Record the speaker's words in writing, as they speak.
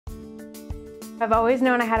I've always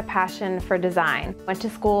known I had a passion for design. Went to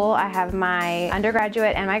school, I have my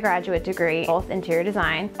undergraduate and my graduate degree, both interior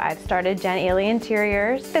design. I've started Jenn Ihle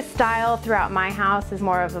Interiors. The style throughout my house is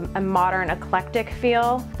more of a modern, eclectic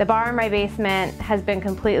feel. The bar in my basement has been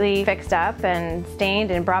completely fixed up and stained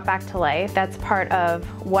and brought back to life. That's part of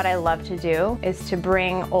what I love to do, is to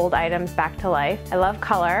bring old items back to life. I love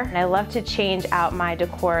color, and I love to change out my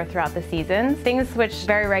decor throughout the seasons. Things switch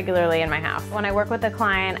very regularly in my house. When I work with a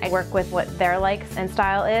client, I work with what their likes and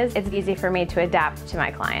style is. It's easy for me to adapt to my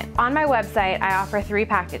client. On my website, I offer 3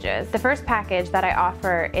 packages. The first package that I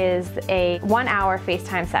offer is a 1-hour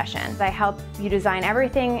FaceTime session. I help you design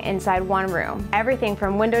everything inside one room. Everything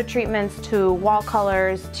from window treatments to wall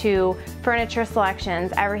colors to furniture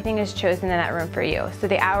selections, everything is chosen in that room for you. So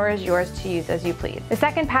the hour is yours to use as you please. The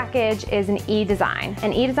second package is an e-design.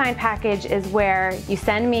 An e-design package is where you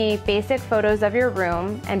send me basic photos of your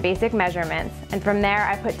room and basic measurements, and from there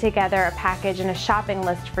I put together a package and a shopping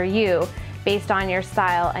list for you based on your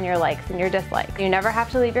style and your likes and your dislikes. You never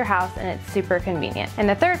have to leave your house, and it's super convenient. And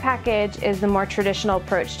the third package is the more traditional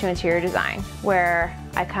approach to interior design, where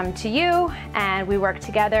I come to you and we work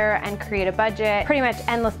together and create a budget. Pretty much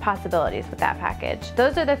endless possibilities with that package.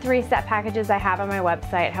 Those are the 3 set packages I have on my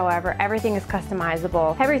website. However, everything is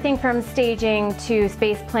customizable. Everything from staging to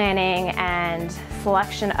space planning and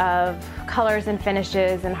selection of colors and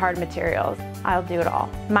finishes and hard materials. I'll do it all.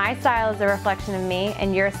 My style is a reflection of me,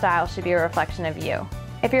 and your style should be a reflection of you.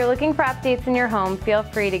 If you're looking for updates in your home, feel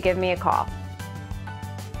free to give me a call.